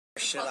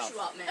Shut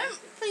up. Man.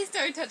 Please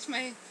don't touch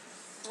my...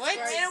 What?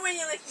 I know when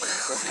you lick me.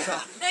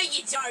 No,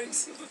 you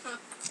don't.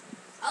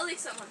 I'll lick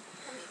someone.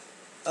 Come here.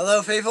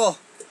 Hello, people.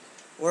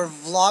 We're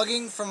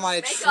vlogging from my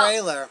Makeup.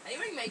 trailer Are you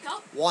wearing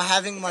makeup? while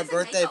having my It says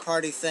birthday makeup.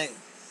 party thing.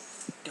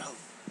 Go.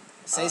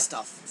 Say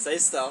stuff. Say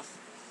stuff.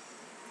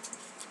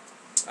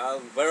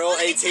 We're all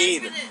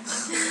 18.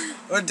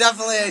 We're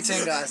definitely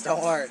 18, guys.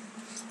 Don't worry.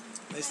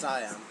 At least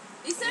I am.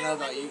 Is I don't know there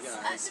about you weddings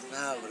guys. at the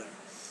No, whatever.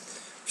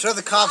 I'm sure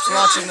the cops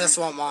watching this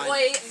won't mind.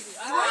 Wait,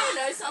 you want to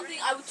know something?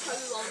 I would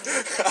totally love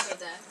to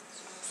there.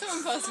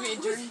 Someone post me a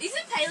drink.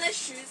 Isn't Payless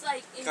shoes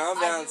like in Calm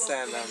down, ideal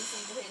stand down.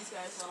 things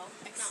as well?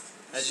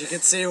 As you can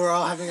see, we're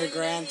all having a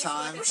grand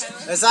time. This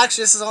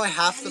is only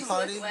half the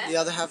party. The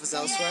other half is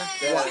elsewhere.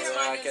 Yeah, What? we're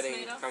not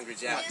getting Hungry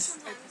Jacks.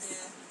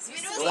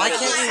 Why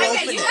can't you Okay,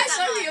 open you it? guys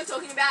know who you're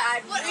talking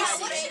about. What are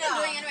you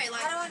doing anyway?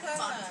 Like, What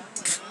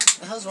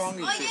the hell's wrong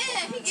with you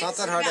people? It's not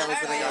that hard to open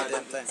a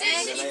goddamn thing.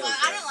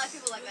 I don't like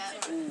people like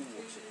that.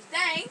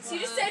 Thanks, you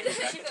just said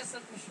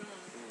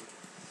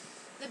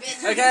The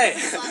bitch. Okay,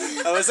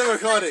 I wasn't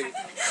recording.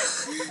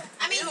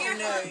 I mean, you're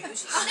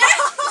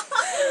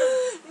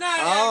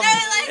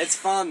It's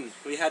fun.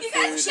 We had You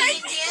guys food.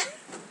 shake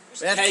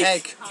We had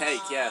cake.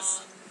 Cake,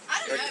 yes. I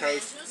Red don't know,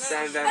 cake. man. Sam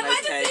I made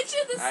had a cake.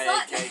 picture of the I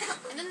sun. ate cake.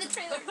 And then the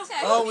trailer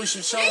tag. Oh, we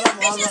should show them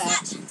all the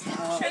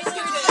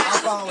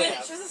alcohol we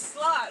have. She's a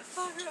slut.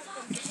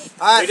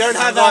 Fuck Alright, We don't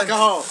have I'm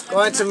alcohol.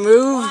 going to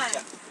move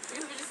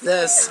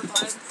this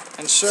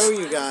and show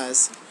you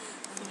guys.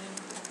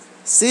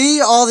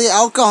 See all the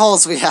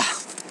alcohols we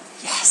have.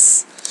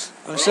 Yes.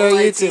 I'm We're showing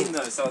all you 18 too.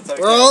 though, so it's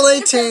okay. We're all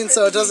 18,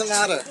 so it doesn't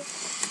matter.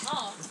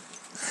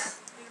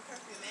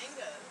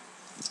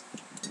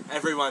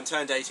 Everyone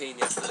turned 18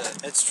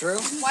 yesterday. It's true.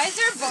 Why is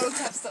there a bottle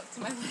cap stuck to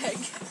my leg?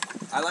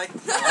 I like.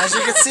 As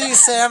you can see,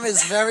 Sam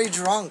is very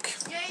drunk.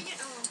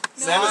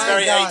 Sam is My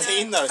very God.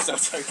 18 though, so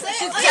it's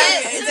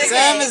okay.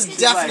 Sam is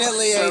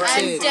definitely So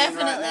 18.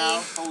 definitely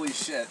now. Holy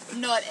shit.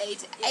 not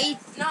 8. 8.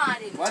 No, I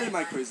didn't. Why did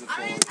my cruiser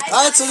fall?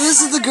 Alright, so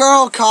this is the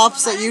girl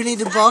cops that you need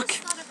to book.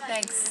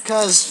 Thanks.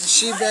 Because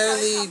she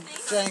barely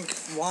drank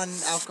one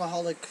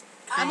alcoholic.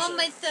 I'm on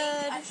my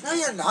third. No,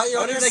 you're not. You're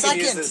I on wonder your if they can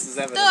use second. this as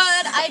evidence.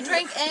 Third, I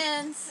drank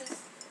Anne's.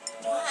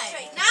 No,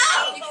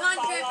 you can't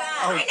go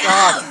back. Oh,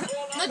 God.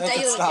 Not Make it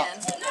daily stop.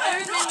 again.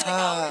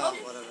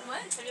 Whatever.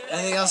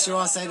 Anything else you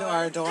want to say to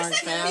our adoring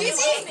fans?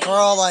 We're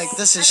all like,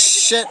 this is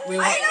shit. We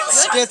want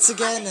skits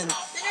again, and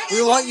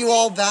we want you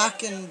all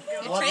back and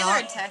Your trailer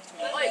whatnot. attacked me.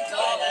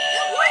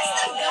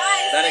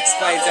 That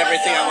explains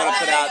everything I want to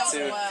put out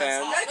to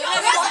fans.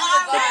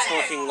 The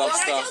talking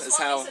lobster is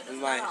how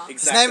my His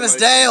exact name is emotion.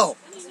 Dale.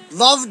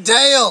 Love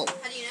Dale.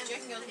 How do you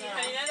know?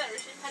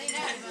 How do you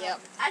know? Yep.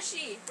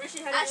 Ashy.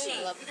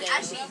 Love Dale.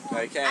 Ashy.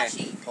 Okay.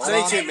 Ashy. It's Hold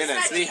only on. 2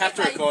 minutes. We have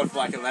to record for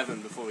like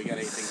 11 before we get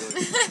anything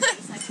good.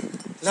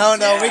 No,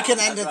 Yeah, we can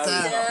end it that's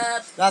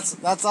there. Yep.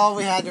 That's all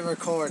we had to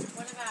record.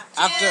 What about?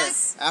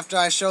 After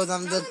I show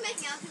them the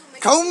Making other people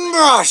make comb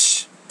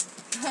brush.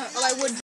 Well, I would